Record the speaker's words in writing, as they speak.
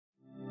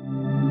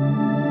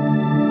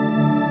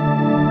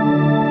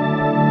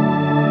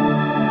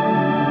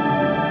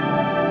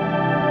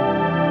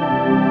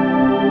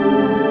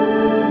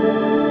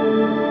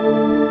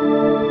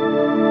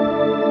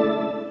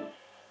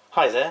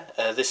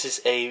This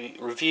is a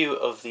review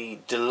of the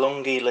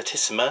Delonghi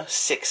Lattissima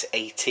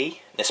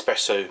 680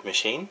 Nespresso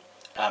machine.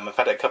 I've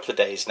had it a couple of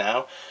days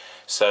now,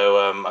 so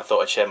I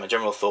thought I'd share my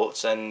general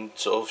thoughts and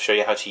sort of show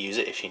you how to use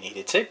it if you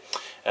needed to.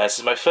 This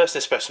is my first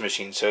Nespresso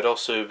machine, so it's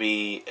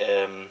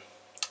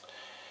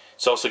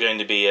also going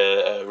to be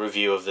a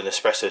review of the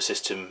Nesspresso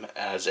system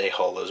as a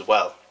whole as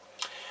well.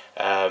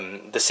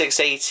 The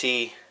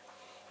 680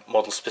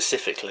 model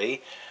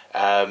specifically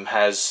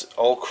has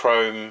all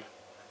chrome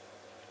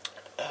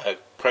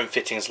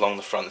fittings along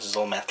the front. This is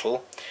all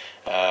metal,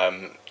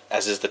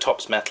 as is the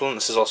top's metal, and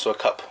this is also a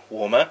cup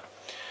warmer.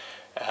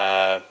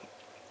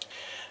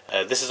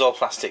 This is all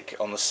plastic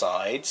on the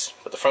sides,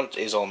 but the front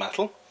is all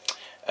metal.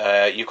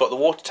 You've got the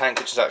water tank,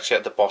 which is actually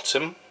at the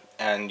bottom,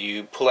 and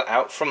you pull it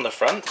out from the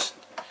front.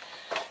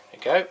 There you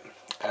go.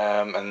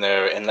 And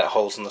there are inlet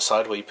holes on the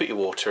side where you put your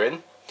water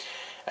in,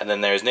 and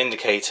then there is an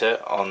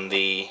indicator on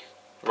the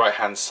right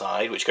hand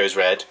side which goes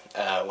red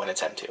when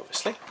it's empty,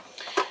 obviously.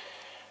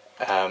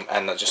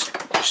 And that just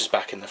pushes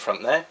back in the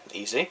front there,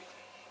 easy.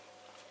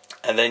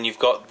 And then you've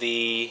got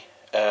the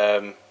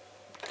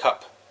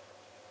cup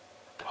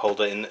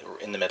holder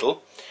in the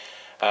middle.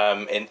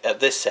 At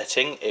this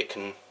setting, it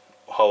can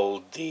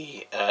hold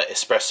the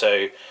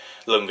espresso,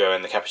 lungo,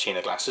 and the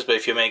cappuccino glasses. But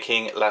if you're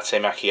making latte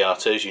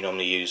macchiatos, you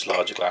normally use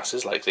larger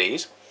glasses like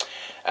these.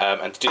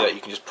 And to do that,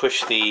 you can just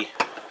push the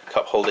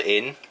cup holder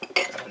in,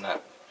 and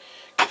that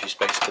gives you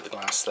space to put the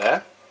glass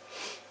there.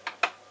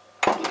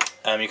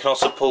 You can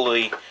also pull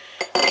the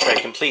tray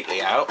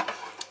completely out,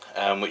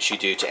 which you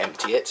do to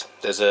empty it.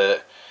 There's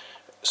a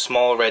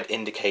small red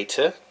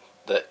indicator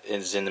that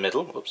is in the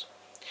middle. Whoops.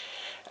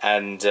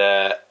 And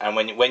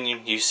when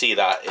you see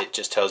that, it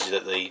just tells you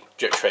that the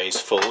drip tray is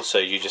full. So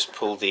you just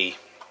pull the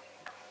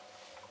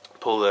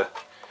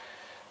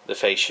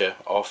fascia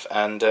off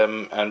and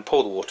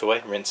pour the water away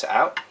and rinse it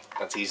out.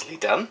 That's easily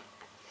done.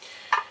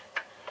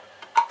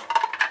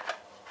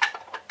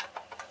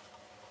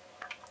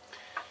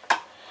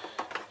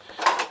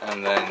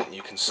 And then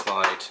you can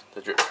slide the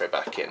drip tray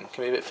back in. It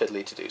can be a bit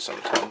fiddly to do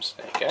sometimes.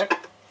 There you go.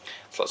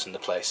 Slots into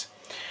place.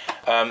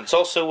 It's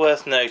also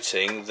worth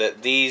noting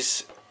that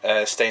these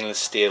stainless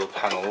steel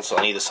panels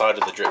on either side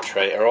of the drip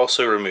tray are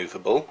also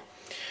removable.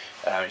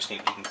 You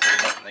can pull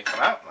them up and they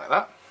come out like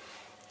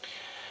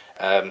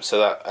that. So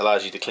that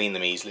allows you to clean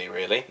them easily,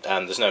 really.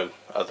 There's no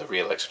other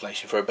real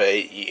explanation for it, but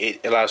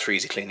it allows for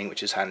easy cleaning,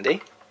 which is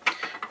handy.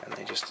 And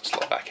they just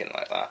slot back in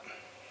like that.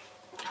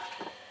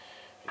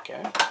 There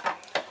you go.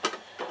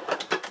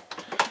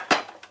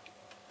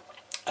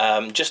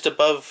 Just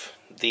above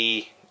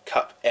the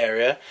cup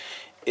area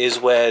is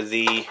where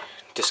the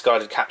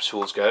discarded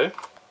capsules go,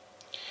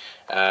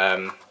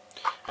 and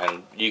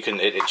you can.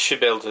 It should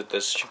be able to.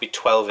 There should be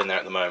 12 in there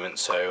at the moment,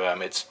 so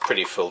it's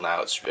pretty full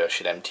now. I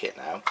should empty it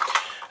now.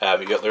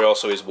 There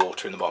also is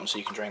water in the bottom, so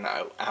you can drain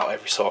that out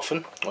every so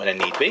often when it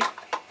need be.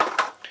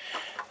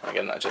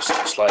 Again, that just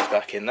slides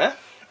back in there.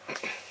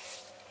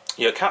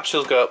 Your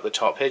capsules go up the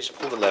top here. Just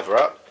pull the lever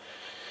up,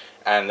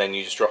 and then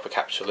you just drop a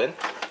capsule in.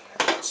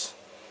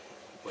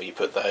 Where you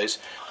put those.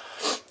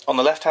 On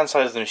the left hand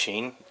side of the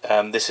machine,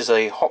 this is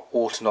a hot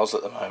water nozzle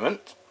at the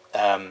moment.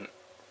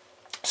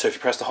 So if you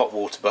press the hot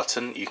water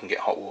button, you can get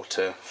hot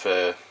water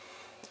for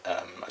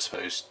I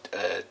suppose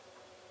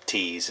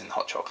teas and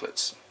hot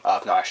chocolates.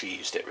 I've not actually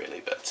used it really,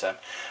 but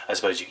I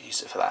suppose you can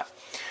use it for that.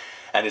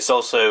 And it's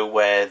also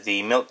where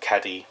the milk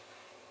caddy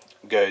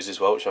goes as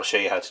well, which I'll show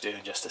you how to do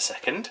in just a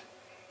second.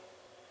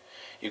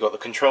 You've got the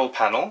control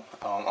panel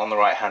on the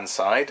right hand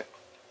side.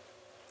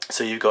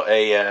 So you've got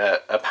a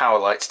power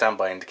light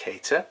standby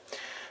indicator,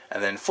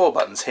 and then 4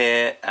 buttons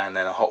here, and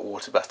then a hot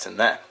water button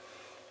there.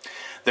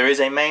 There is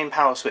a main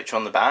power switch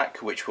on the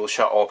back which will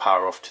shut all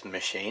power off to the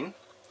machine,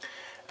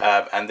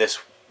 and this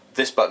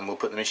button will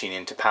put the machine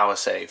into power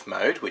save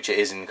mode, which it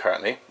is in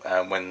currently.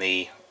 When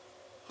the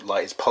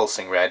light is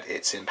pulsing red,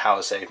 it's in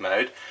power save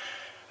mode.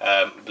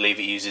 I believe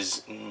it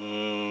uses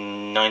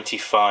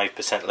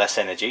 95% less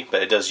energy,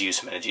 but it does use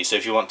some energy, so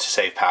if you want to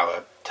save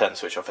power, turn the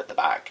switch off at the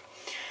back.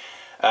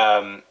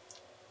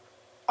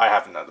 I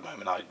haven't at the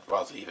moment. I'd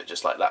rather leave it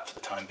just like that for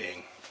the time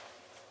being.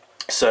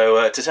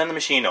 So to turn the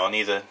machine on,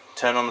 either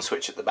turn on the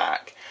switch at the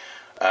back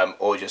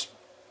or just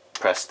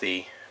press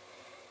the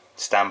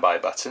standby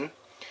button.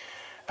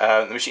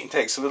 The machine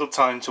takes a little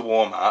time to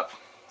warm up,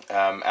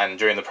 and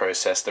during the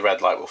process the red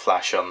light will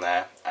flash on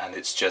there, and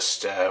it's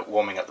just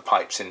warming up the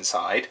pipes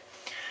inside.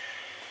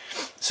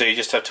 So you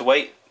just have to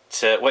wait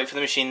for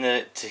the machine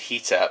to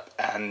heat up,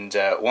 and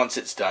once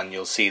it's done,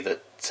 you'll see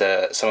that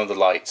some of the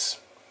lights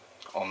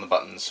on the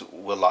buttons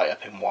will light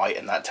up in white,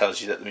 and that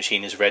tells you that the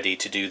machine is ready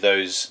to do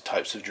those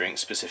types of drinks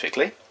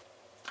specifically.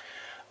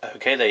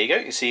 Okay, there you go.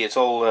 You see it's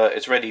all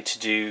it's ready to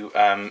do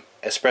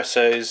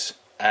espressos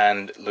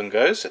and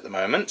lungos at the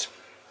moment.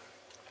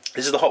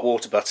 This is the hot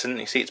water button.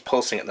 You see it's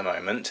pulsing at the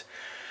moment.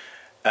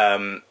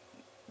 That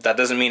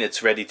doesn't mean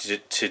it's ready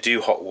to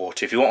do hot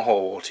water. If you want hot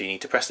water, you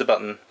need to press the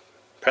button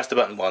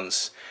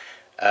once,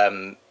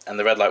 and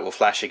the red light will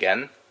flash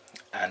again,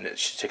 and it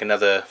should take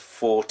another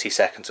 40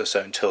 seconds or so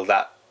until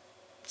that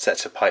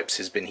sets of pipes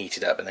has been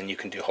heated up, and then you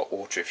can do hot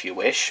water if you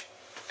wish.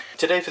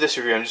 Today for this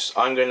review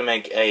I'm going to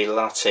make a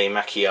latte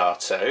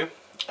macchiato,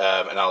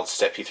 and I'll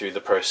step you through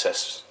the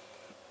process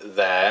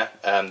there.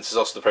 This is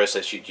also the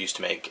process you'd use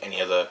to make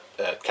any other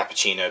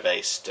cappuccino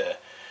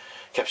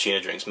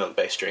drinks,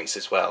 milk-based drinks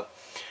as well.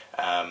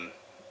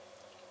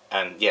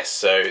 And yes,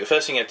 so the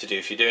first thing you have to do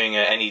if you're doing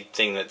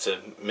anything that's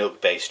a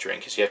milk-based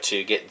drink is you have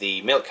to get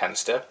the milk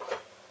canister.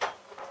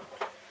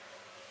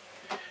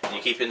 And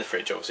you keep it in the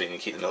fridge, obviously, and you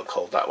keep the milk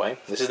cold that way.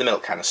 This is the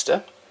milk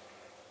canister.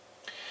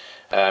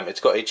 It's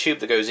got a tube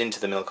that goes into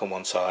the milk on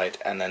one side,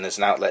 and then there's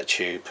an outlet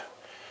tube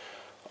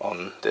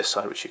on this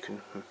side, which you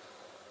can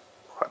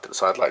quite to the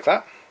side like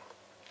that.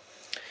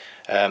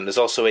 There's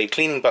also a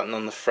cleaning button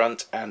on the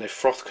front and a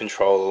froth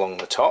control along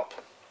the top.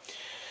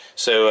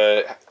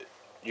 So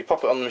you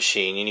pop it on the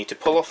machine. You need to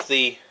pull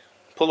the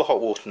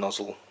hot water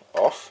nozzle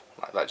off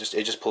like that.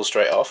 It just pulls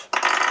straight off,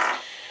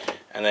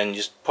 and then you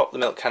just pop the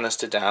milk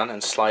canister down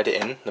and slide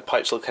it in. The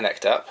pipes will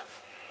connect up,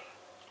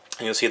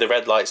 and you'll see the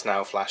red lights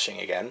now flashing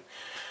again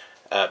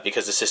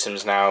because the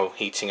system's now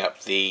heating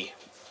up the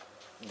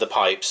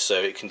pipes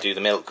so it can do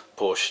the milk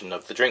portion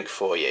of the drink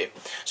for you.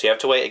 So you have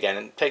to wait again,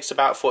 and it takes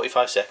about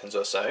 45 seconds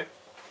or so.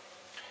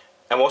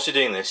 And whilst you're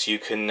doing this, you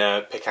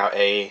can pick out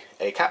a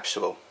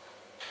capsule.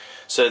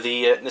 So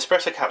the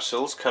Nespresso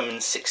capsules come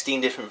in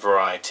 16 different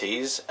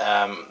varieties.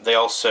 They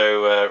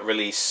also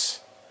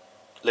release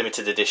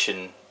limited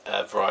edition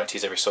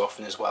varieties every so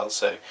often as well,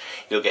 so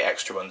you'll get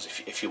extra ones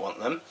if you want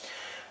them.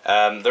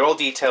 They're all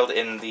detailed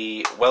in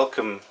the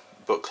welcome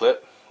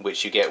booklet,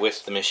 which you get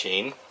with the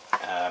machine.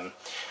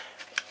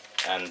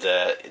 And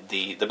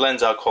the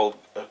blends are called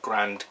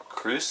Grand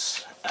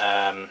Crus,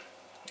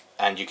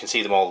 and you can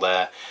see them all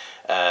there.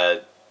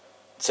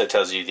 So it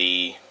tells you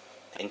the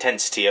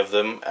intensity of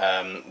them,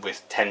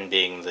 with 10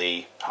 being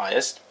the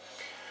highest.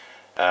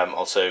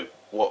 Also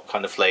what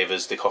kind of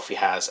flavours the coffee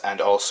has, and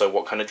also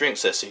what kind of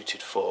drinks they're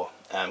suited for.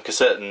 Because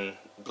certain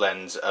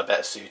blends are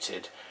better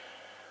suited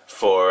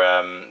for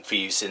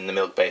use in the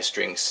milk-based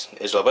drinks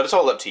as well. But it's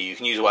all up to you. You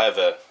can use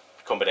whatever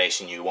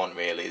combination you want,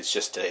 really. It's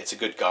just it's a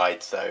good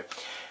guide though.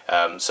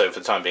 So for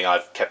the time being,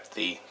 I've kept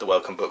the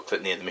welcome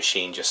booklet near the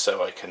machine just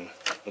so I can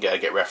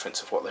get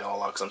reference of what they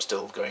all are, because I'm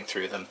still going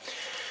through them.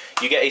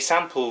 You get a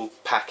sample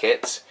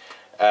packet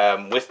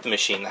with the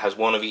machine that has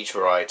one of each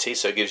variety,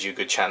 so it gives you a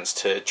good chance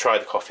to try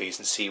the coffees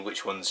and see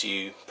which ones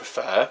you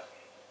prefer.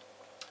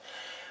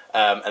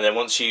 And then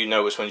once you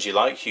know which ones you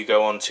like, you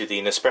go on to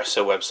the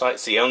Nesspresso website.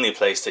 It's the only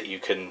place that you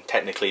can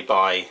technically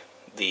buy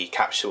the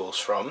capsules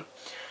from.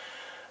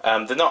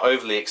 They're not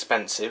overly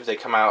expensive. They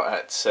come out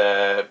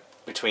at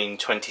between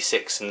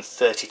 26 and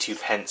 32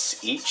 pence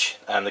each.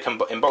 They come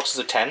in boxes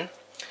of 10.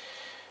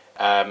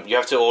 You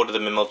have to order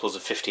them in multiples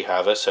of 50,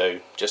 however, so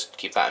just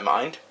keep that in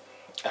mind.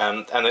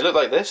 And they look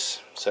like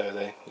this,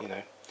 so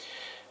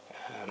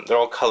they're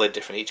all coloured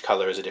different. Each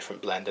colour is a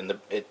different blend, and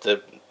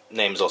the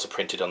name is also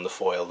printed on the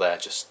foil there.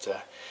 Just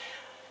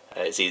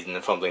it's easier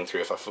than fumbling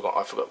through if I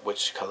forgot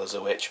which colours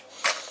are which.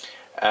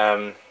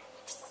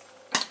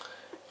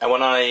 And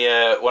when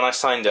I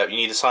signed up, you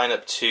need to sign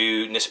up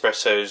to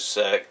Nesspresso's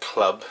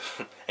club,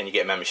 and you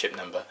get a membership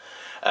number.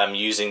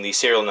 Using the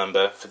serial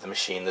number for the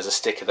machine, there's a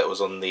sticker that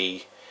was on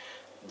the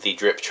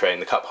drip tray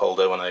and the cup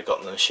holder when I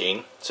got the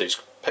machine. So you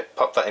just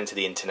pop that into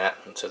the internet,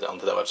 onto their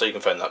website. You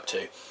can phone that up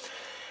too.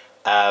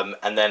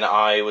 And then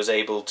I was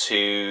able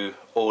to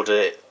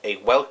order a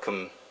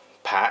welcome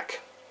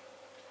pack,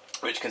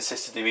 which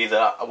consisted of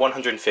either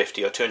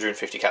 150 or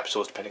 250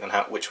 capsules, depending on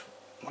which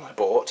one I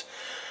bought.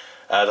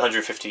 The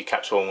 150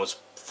 capsule one was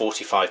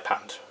 £45, if I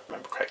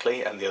remember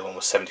correctly, and the other one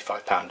was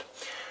 £75.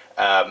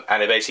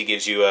 And it basically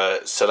gives you a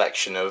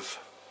selection of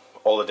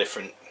all the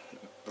different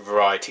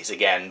varieties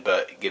again,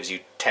 but it gives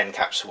you 10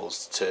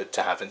 capsules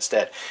to have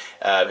instead.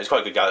 It's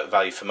quite a good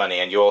value for money,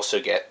 and you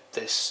also get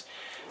this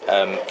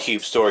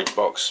cube storage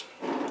box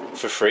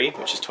for free,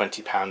 which is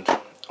 £20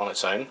 on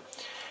its own,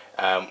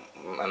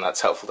 and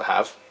that's helpful to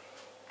have.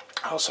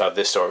 I also have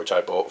this storage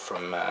I bought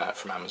from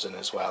Amazon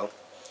as well.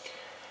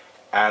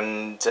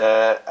 And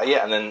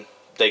yeah, and then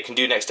they can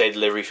do next day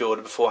delivery if you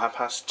order before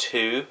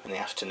 2:30 in the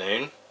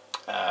afternoon.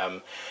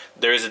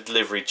 There is a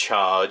delivery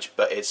charge,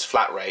 but it's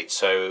flat rate,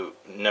 so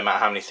no matter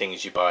how many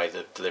things you buy,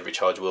 the delivery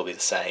charge will be the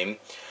same.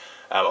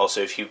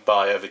 Also, if you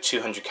buy over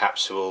 200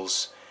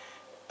 capsules,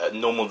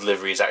 normal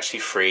delivery is actually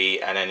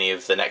free, and any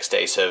of the next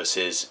day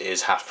services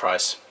is half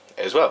price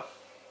as well.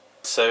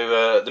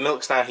 So the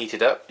milk's now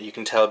heated up. You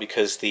can tell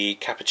because the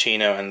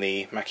cappuccino and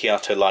the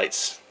macchiato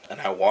lights are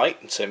now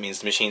white, so it means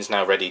the machine's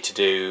now ready to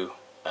do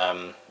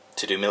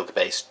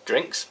milk-based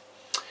drinks.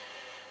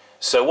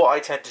 So what I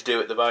tend to do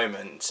at the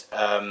moment,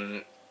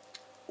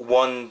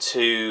 one,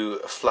 to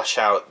flush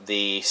out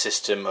the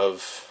system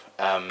of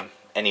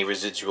any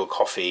residual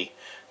coffee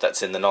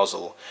that's in the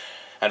nozzle,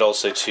 and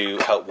also to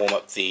help warm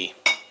up the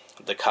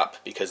cup,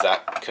 because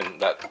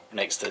that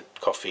makes the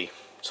coffee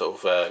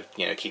sort of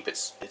keep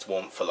its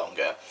warmth for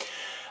longer.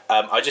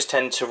 I just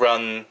tend to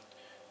run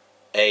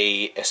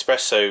a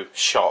espresso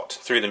shot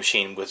through the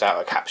machine without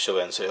a capsule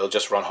in, so it'll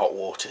just run hot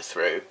water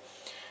through.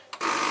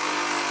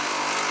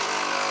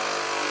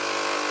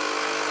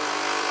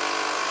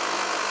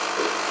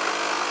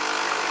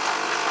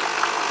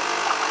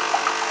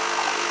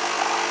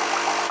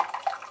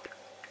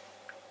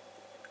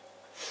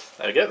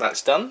 we go,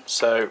 that's done.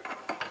 So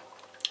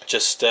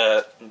just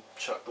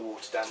chuck the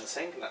water down the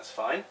sink and that's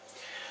fine.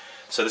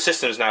 So the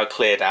system is now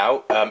cleared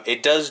out.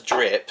 It does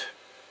drip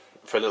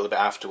for a little bit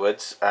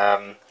afterwards.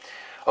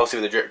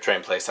 Obviously with the drip tray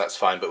in place that's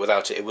fine, but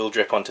without it, it will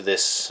drip onto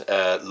this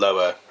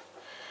lower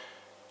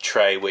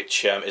tray,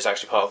 which is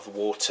actually part of the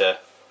water,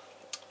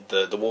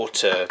 the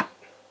water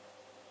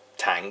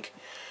tank.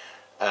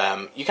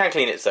 You can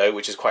clean it though,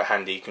 which is quite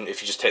handy. You can,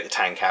 if you just take the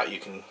tank out, you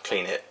can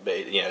clean it.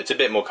 But you know, it's a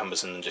bit more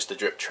cumbersome than just the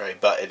drip tray,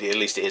 but at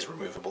least it is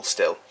removable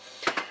still.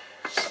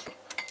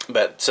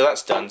 But so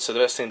that's done. So the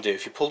best thing to do,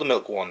 if you pull the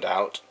milk wand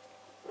out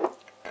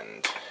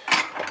and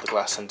pop the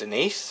glass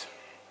underneath,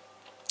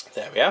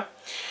 there we are.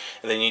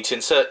 And then you need to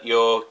insert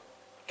your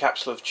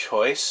capsule of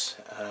choice,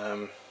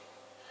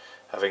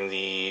 having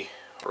the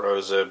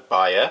Rosa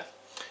Bayer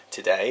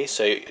today.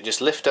 So you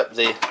just lift up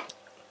the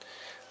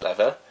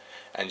lever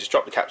and just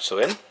drop the capsule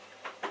in,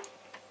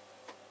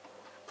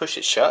 push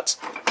it shut,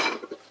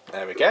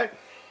 there we go,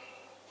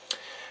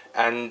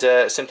 and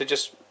simply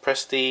just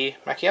press the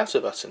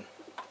macchiato button.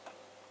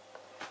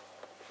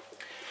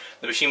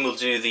 The machine will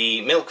do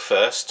the milk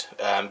first,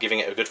 giving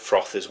it a good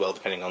froth as well,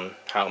 depending on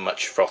how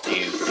much froth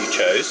you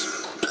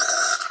chose.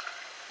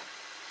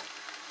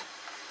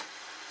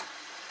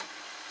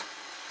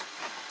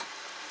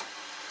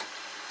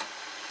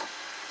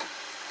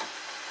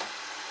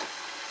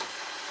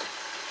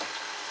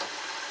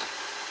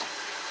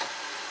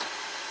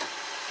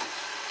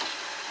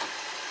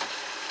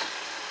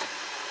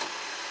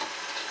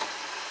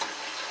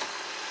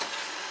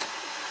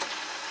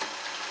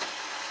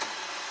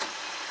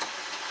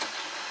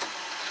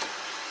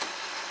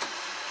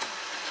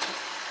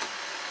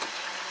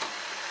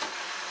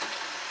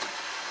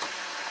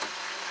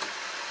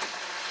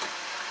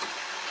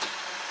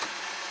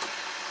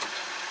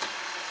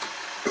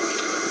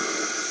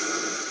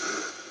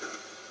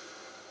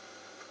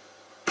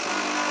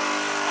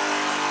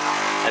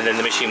 And then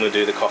the machine will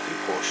do the coffee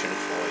portion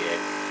for you.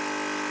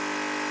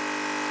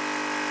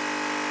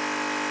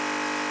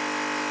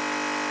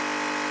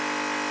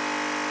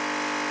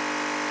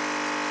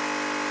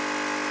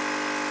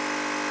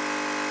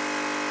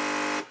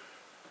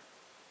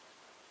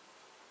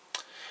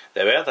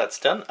 There we are, that's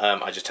done.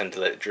 I just tend to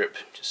let it drip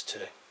just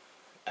to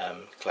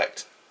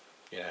collect,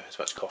 you know, as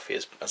much coffee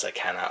as I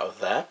can out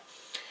of there.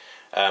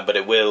 But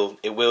it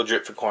will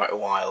drip for quite a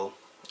while.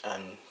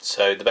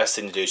 So the best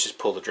thing to do is just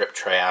pull the drip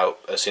tray out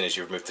as soon as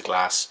you remove the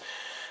glass,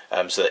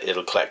 so that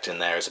it'll collect in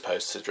there as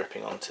opposed to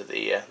dripping onto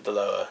the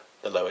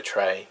lower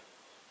tray.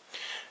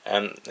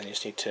 Then you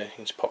just need to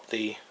pop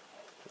the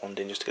wand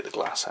in just to get the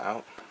glass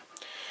out.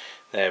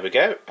 There we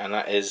go, and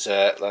that is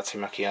latte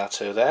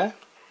macchiato there.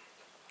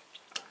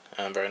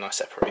 Very nice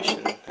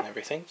separation and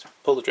everything. So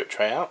pull the drip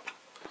tray out.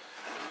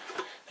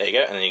 There you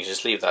go, and then you can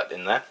just leave that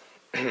in there.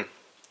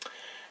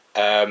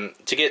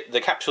 To get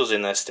the capsules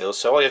in there still,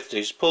 so all you have to do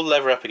is pull the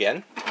lever up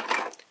again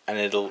and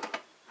it'll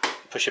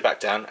push it back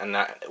down, and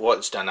what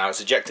it's done now is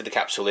ejected the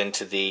capsule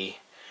into the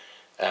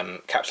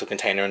capsule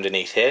container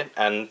underneath here,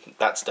 and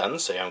that's done,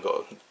 so you haven't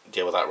got to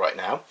deal with that right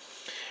now.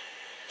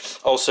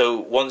 Also,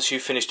 once you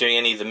finish doing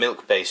any of the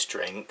milk based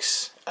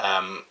drinks,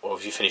 or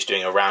if you finish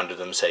doing a round of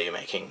them, say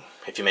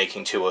if you're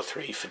making 2 or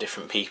 3 for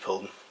different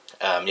people,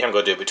 you haven't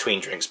got to do it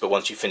between drinks, but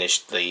once you finish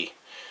the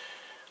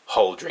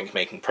whole drink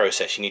making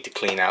process, you need to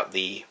clean out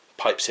the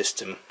pipe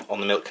system on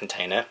the milk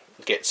container,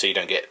 so you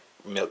don't get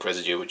milk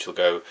residue, which will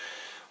go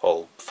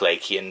all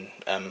flaky and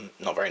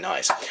not very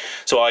nice.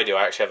 So I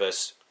actually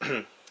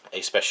have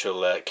a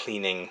special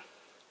cleaning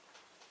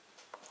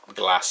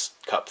glass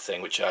cup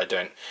thing, which I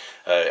don't.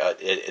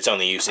 Its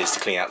only use is to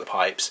clean out the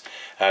pipes.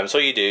 So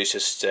all you do is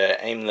just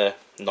aim the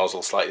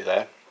nozzle slightly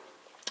there,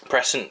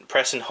 press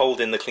and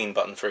hold in the clean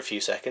button for a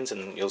few seconds,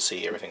 and you'll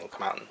see everything will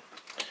come out.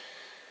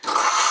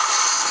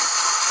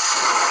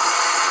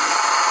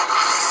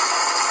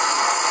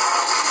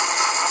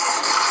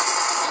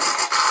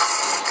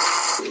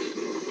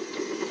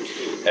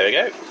 There we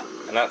go,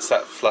 and that's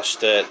that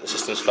flushed. The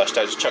system's flushed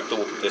out. Just chuck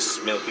this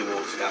milky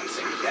water down the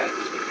sink again.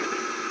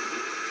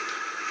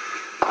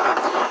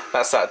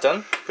 That's that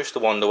done. Push the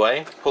wand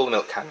away, pull the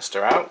milk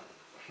canister out,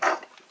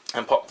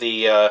 and pop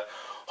the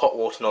hot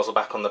water nozzle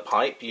back on the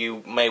pipe.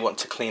 You may want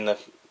to clean the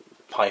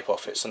pipe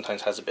off. It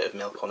sometimes has a bit of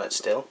milk on it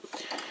still.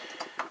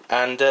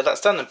 And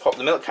that's done. And pop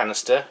the milk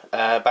canister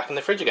back in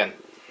the fridge again.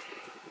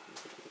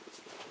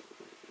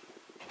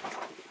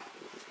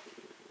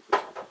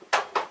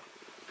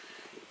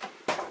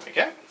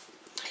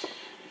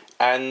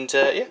 And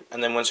yeah,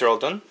 and then once you're all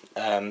done,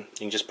 you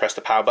can just press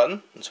the power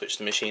button and switch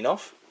the machine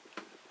off.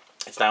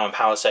 It's now in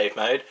power save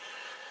mode.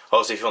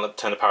 Obviously, if you want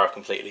to turn the power off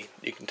completely,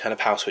 you can turn the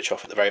power switch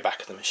off at the very back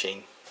of the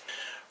machine.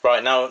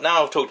 Right, now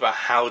I've talked about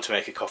how to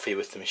make a coffee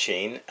with the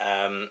machine.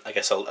 I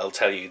guess I'll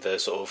tell you the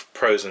sort of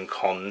pros and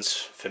cons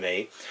for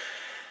me.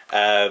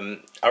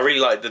 I really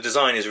like the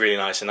design; is really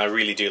nice, and I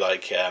really do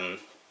like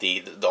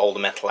all the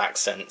metal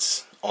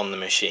accents on the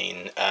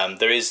machine.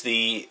 There is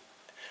the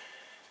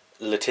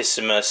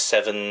Lattissima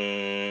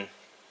 7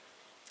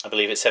 I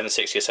believe it's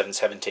 760 or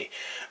 770,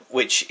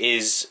 which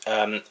is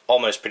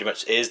almost pretty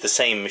much is the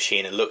same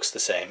machine. It looks the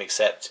same,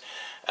 except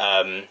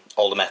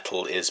all the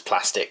metal is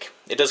plastic.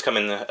 It does come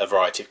in a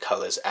variety of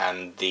colours,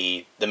 and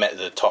the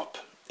top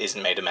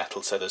isn't made of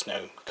metal, so there's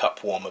no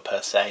cup warmer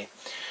per se,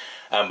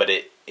 but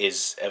it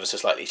is ever so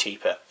slightly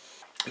cheaper.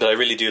 But I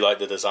really do like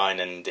the design,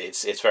 and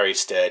it's very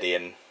sturdy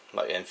and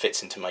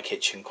fits into my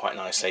kitchen quite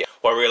nicely.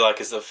 What I really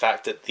like is the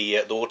fact that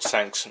the water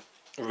tank's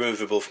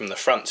removable from the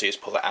front, so you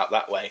just pull it out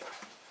that way.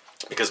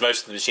 Because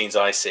most of the machines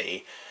I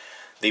see,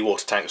 the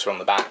water tanks are on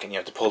the back and you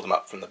have to pull them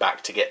up from the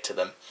back to get to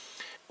them.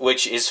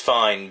 Which is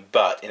fine,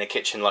 but in a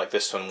kitchen like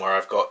this one where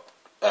I've got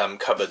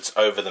cupboards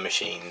over the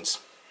machines,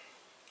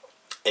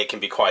 it would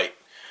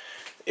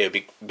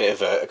be a bit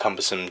of a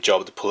cumbersome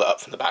job to pull it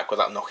up from the back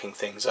without knocking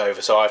things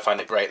over. So I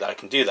find it great that I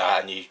can do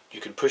that, and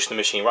you can push the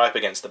machine right up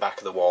against the back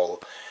of the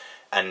wall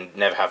and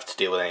never have to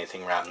deal with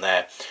anything around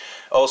there.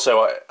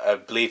 Also, I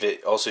believe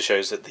it also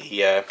shows that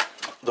the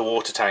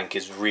water tank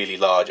is really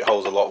large. It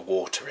holds a lot of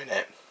water in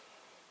it,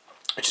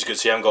 which is good.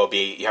 So you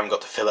haven't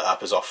got to fill it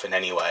up as often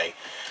anyway,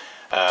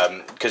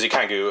 because you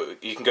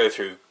can go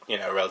through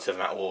a relative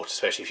amount of water,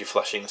 especially if you're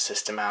flushing the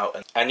system out.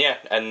 And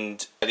at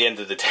the end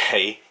of the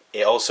day,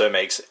 it also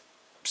makes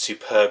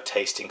superb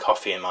tasting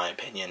coffee, in my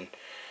opinion.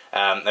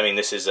 I mean,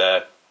 this is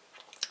a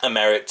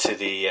merit to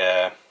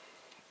the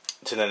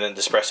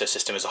Nesspresso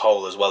system as a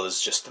whole, as well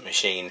as just the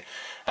machine.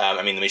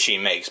 I mean, the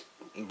machine makes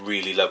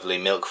really lovely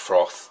milk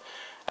froth,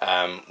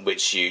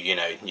 which you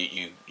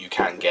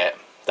can't get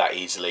that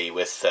easily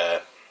with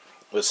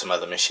some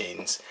other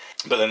machines.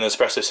 But the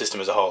Nesspresso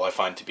system as a whole, I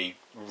find to be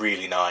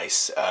really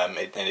nice, and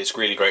it's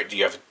really great.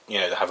 You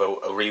have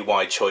a really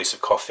wide choice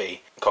of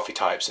coffee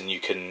types, and you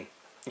can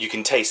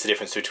taste the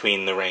difference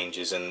between the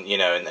ranges, and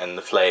and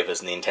the flavours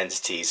and the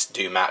intensities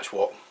do match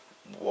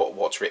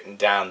what's written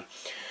down.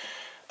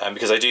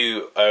 Because I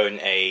do own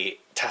a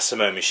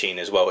Tassimo machine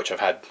as well, which I've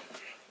had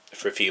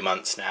for a few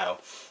months now.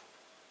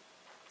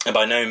 And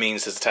by no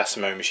means does the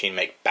Tassimo machine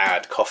make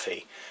bad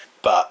coffee,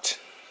 but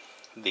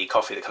the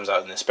coffee that comes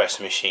out of the Nespresso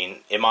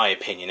machine, in my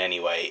opinion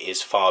anyway,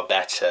 is far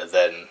better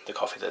than the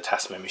coffee that the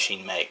Tassimo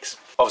machine makes.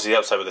 Obviously the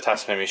upside with the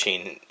Tassimo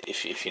machine,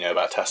 if you know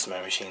about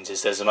Tassimo machines,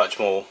 is there's a much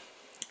more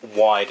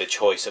wider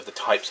choice of the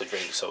types of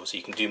drinks, so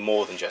you can do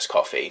more than just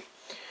coffee.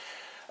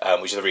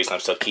 Which is the reason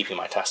I'm still keeping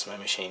my Tassimo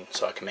machine,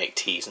 so I can make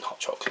teas and hot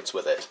chocolates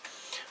with it.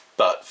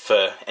 But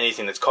for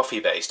anything that's coffee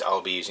based,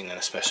 I'll be using the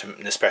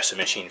Nespresso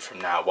machine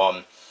from now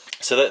on.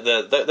 So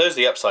those are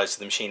the upsides to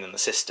the machine and the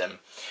system.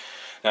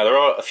 Now there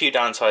are a few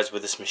downsides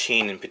with this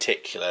machine in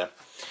particular.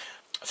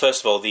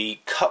 First of all, the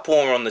cup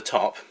warmer on the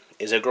top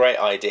is a great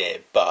idea,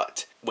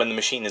 but when the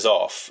machine is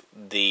off,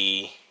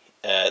 the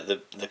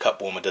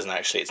cup warmer doesn't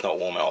actually, it's not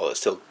warm at all,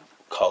 it's still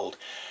cold.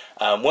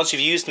 Once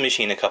you've used the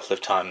machine a couple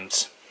of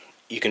times,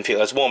 you can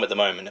feel it's warm at the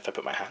moment if I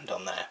put my hand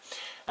on there,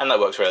 and that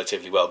works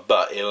relatively well,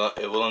 but it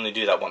will only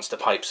do that once the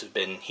pipes have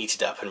been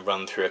heated up and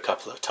run through a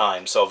couple of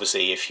times. So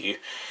obviously if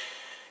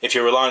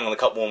you're relying on the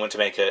cup warmer to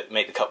make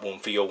the cup warm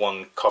for your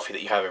one coffee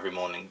that you have every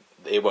morning,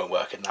 it won't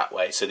work in that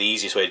way. So the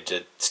easiest way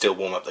to still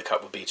warm up the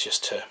cup would be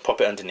just to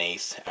pop it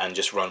underneath and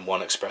just run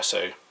one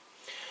espresso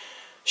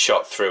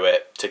shot through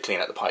it to clean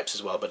out the pipes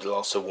as well, but it'll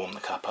also warm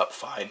the cup up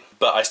fine.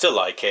 But I still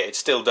like it. It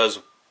still does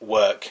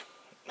work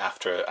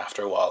after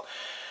a while.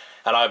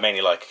 And I mainly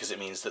like it because it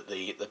means that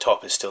the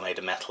top is still made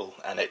of metal,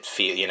 and it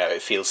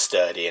feels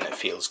sturdy and it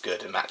feels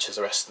good and matches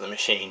the rest of the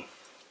machine.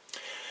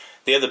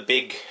 The other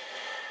big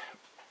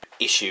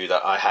issue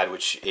that I had,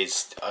 which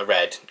is I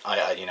read,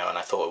 and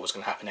I thought it was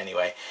going to happen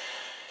anyway,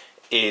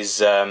 is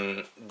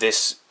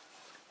this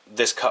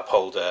cup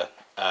holder.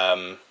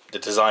 The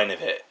design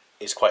of it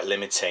is quite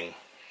limiting.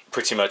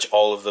 Pretty much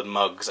all of the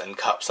mugs and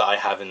cups that I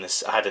had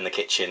in the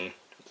kitchen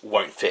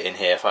won't fit in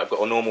here. If I've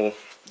got a normal,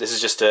 this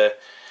is just a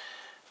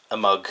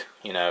mug,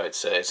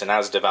 it's an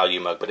Asda value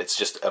mug, but it's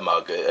just a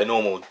mug, a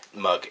normal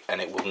mug, and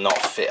it will not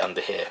fit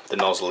under here. The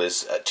nozzle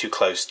is too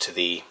close to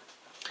the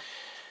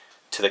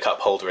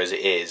cup holder as it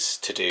is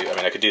to do. I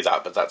mean, I could do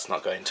that, but that's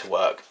not going to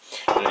work.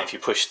 And then if you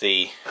push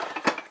the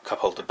cup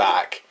holder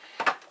back,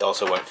 it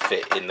also won't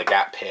fit in the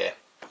gap here.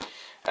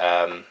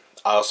 I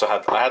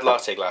had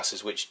latte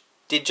glasses which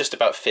did just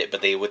about fit,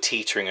 but they were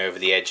teetering over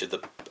the edge of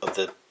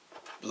the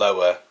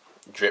lower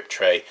drip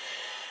tray,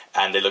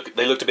 and they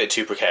looked a bit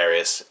too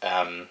precarious.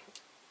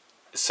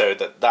 So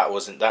that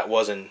wasn't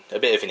a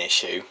bit of an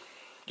issue.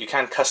 You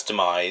can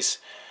customize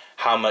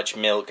how much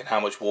milk and how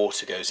much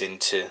water goes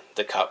into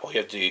the cup. All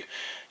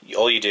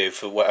you do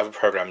for whatever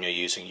program you're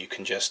using, you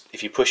can just,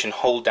 if you push and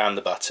hold down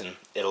the button,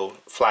 it'll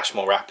flash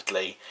more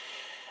rapidly,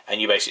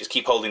 and you basically just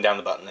keep holding down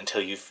the button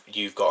until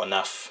you've got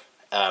enough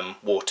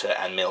water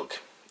and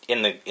milk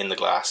in the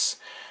glass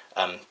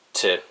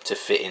to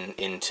fit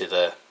into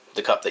the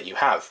cup that you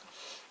have.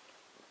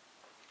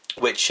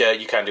 Which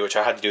you can do, which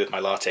I had to do with my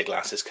latte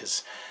glasses,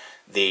 because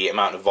the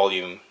amount of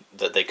volume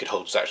that they could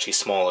hold was actually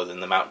smaller than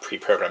the amount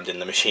pre-programmed in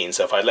the machine.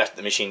 So if I left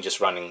the machine just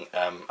running,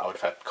 I would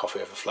have had coffee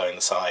overflowing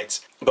the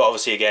sides. But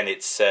obviously, again,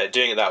 it's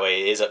doing it that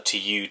way. It is up to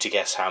you to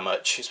guess how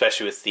much,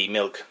 especially with the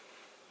milk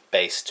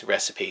based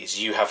recipes,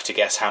 you have to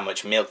guess how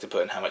much milk to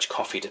put and how much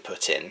coffee to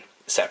put in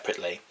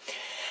separately.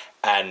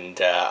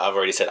 And I've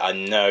already said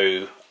I'm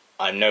no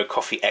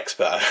coffee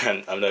expert,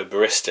 I'm no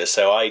barista,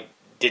 so I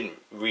didn't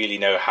really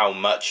know how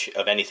much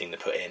of anything to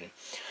put in.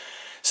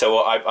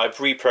 So I've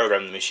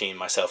reprogrammed the machine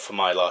myself for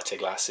my latte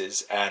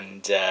glasses,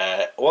 and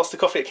whilst the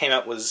coffee that came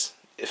out was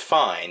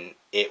fine,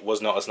 it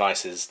was not as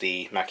nice as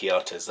the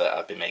macchiatos that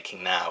I've been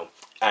making now.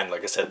 And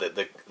like I said,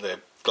 the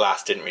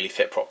glass didn't really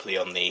fit properly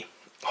on the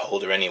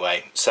holder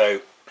anyway. So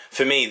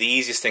for me, the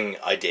easiest thing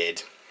I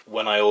did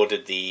when I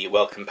ordered the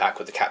welcome pack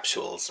with the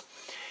capsules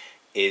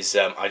is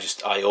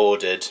I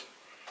ordered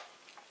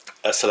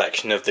a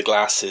selection of the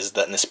glasses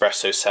that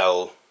Nespresso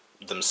sell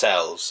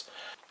themselves.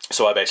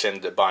 So I basically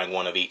ended up buying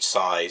one of each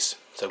size.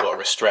 So I've got a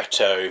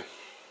ristretto,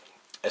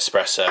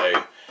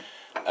 espresso,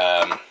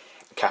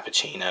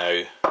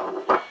 cappuccino,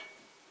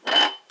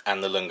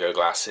 and the lungo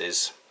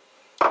glasses,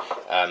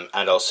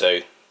 and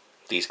also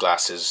these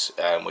glasses,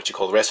 which are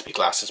called recipe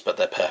glasses, but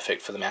they're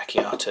perfect for the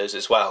macchiatos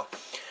as well.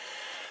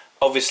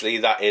 Obviously,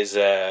 that is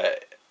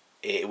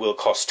it will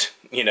cost,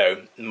 you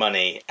know,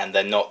 money, and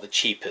they're not the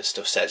cheapest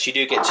of sets. You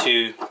do get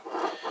two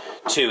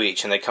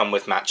each, and they come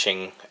with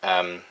matching.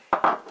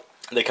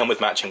 They come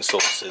with matching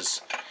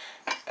saucers,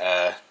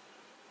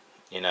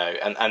 you know,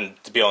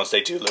 and to be honest,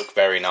 they do look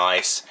very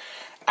nice.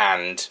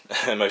 And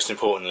most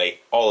importantly,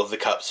 all of the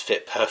cups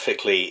fit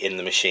perfectly in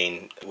the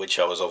machine, which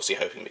I was obviously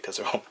hoping, because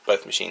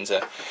both machines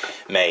are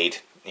made,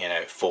 you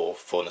know, for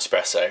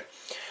Nespresso.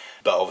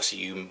 But obviously,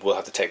 you will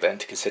have to take that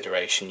into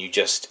consideration. You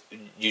just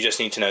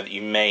need to know that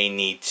you may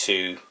need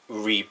to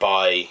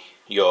rebuy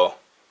your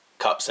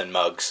cups and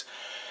mugs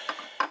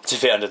to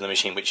fit under the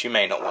machine, which you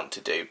may not want to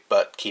do,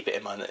 but keep it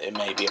in mind that it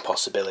may be a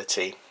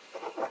possibility.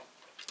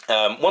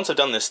 Once I've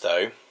done this,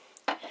 though,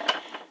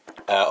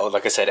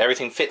 like I said,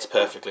 everything fits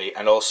perfectly,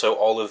 and also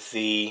all of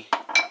the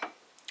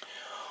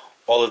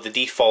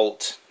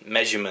default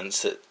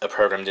measurements that are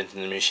programmed into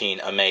the machine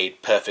are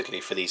made perfectly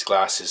for these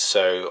glasses.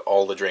 So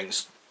all the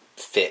drinks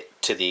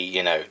fit to the,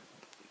 you know,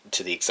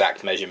 to the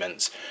exact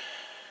measurements,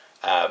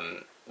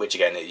 which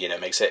again, you know,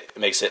 makes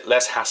it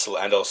less hassle,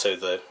 and also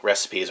the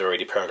recipe is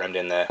already programmed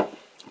in there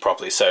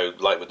properly. So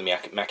like with the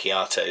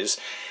macchiatos,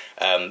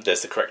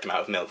 there's the correct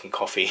amount of milk and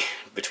coffee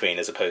between,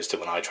 as opposed to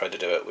when I tried to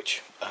do it,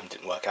 which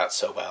didn't work out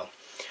so well.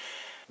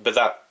 But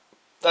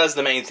that's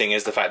the main thing,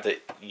 is the fact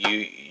that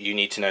you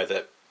need to know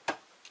that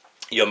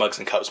your mugs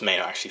and cups may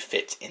not actually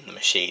fit in the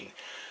machine.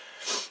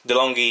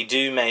 Delonghi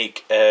do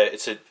make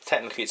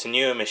technically it's a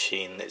newer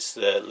machine. It's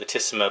the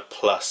Lattissima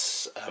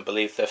Plus. I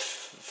believe they're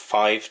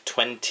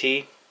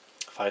 520,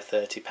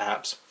 530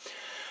 perhaps.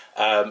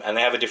 And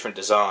they have a different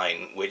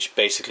design, which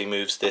basically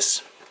moves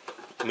this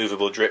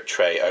movable drip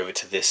tray over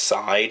to this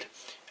side,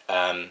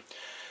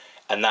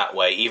 and that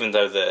way, even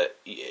though the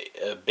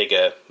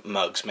bigger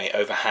mugs may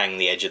overhang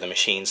the edge of the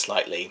machine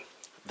slightly,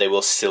 they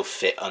will still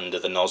fit under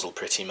the nozzle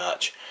pretty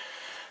much.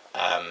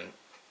 And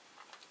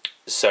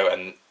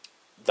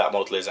that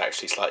model is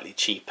actually slightly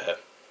cheaper,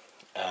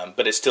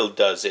 but it still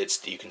does.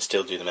 You can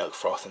still do the milk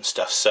froth and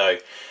stuff. So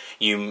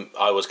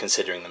I was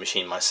considering the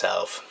machine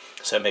myself,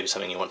 so maybe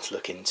something you want to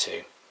look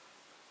into.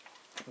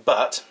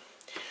 But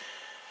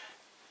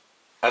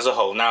as a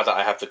whole, now that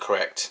I have the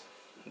correct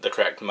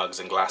mugs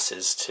and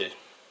glasses to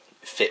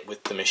fit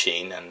with the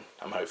machine, and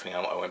I'm hoping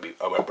I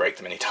won't break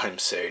them anytime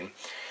soon,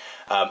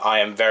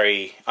 I'm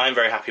very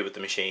happy with the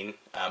machine.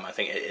 I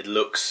think it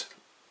looks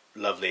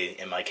lovely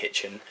in my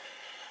kitchen,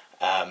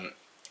 and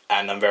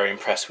I'm very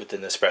impressed with the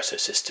Nesspresso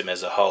system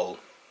as a whole,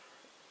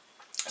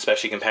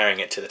 especially comparing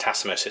it to the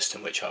Tassimo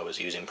system, which I was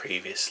using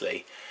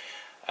previously.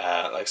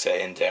 Like I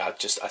said,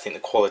 I think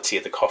the quality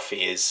of the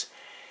coffee is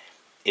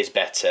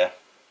better.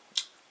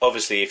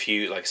 Obviously, if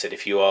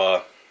you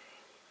are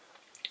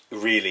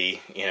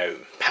really, you know,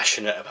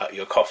 passionate about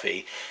your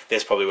coffee,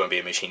 this probably won't be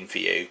a machine for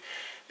you,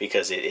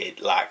 because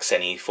it lacks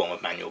any form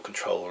of manual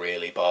control,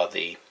 really, bar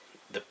the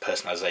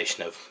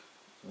personalization of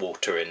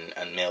water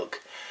and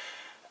milk.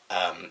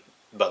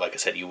 But like I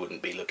said,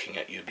 you'd be looking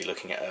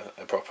at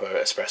a proper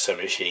espresso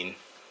machine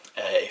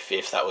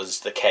if that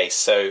was the case.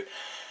 So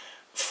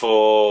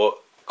for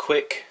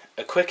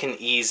a quick and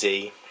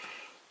easy,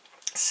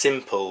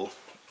 simple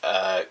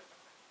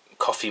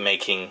coffee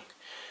making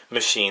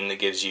machine that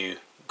gives you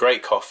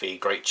great coffee,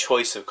 great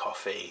choice of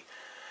coffee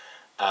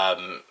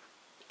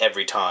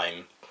every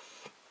time,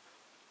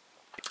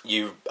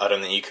 I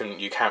don't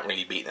think you can't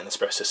really beat the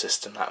Nesspresso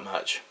system that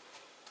much.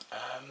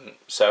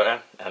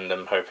 And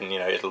I'm hoping, you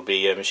know, it'll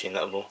be a machine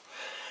that will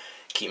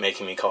keep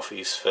making me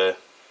coffees for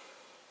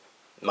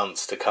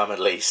months to come at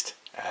least.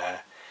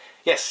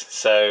 Yes,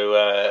 so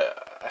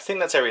I think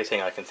that's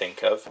everything I can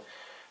think of.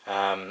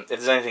 If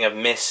there's anything I've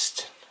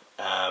missed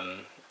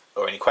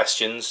or any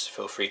questions,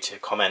 feel free to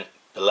comment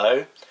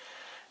below.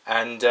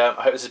 And I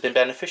hope this has been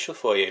beneficial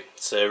for you.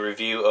 It's a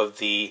review of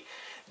the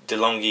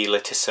Delonghi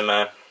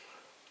Lattissima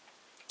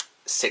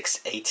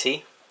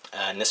 680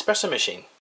 Nespresso machine.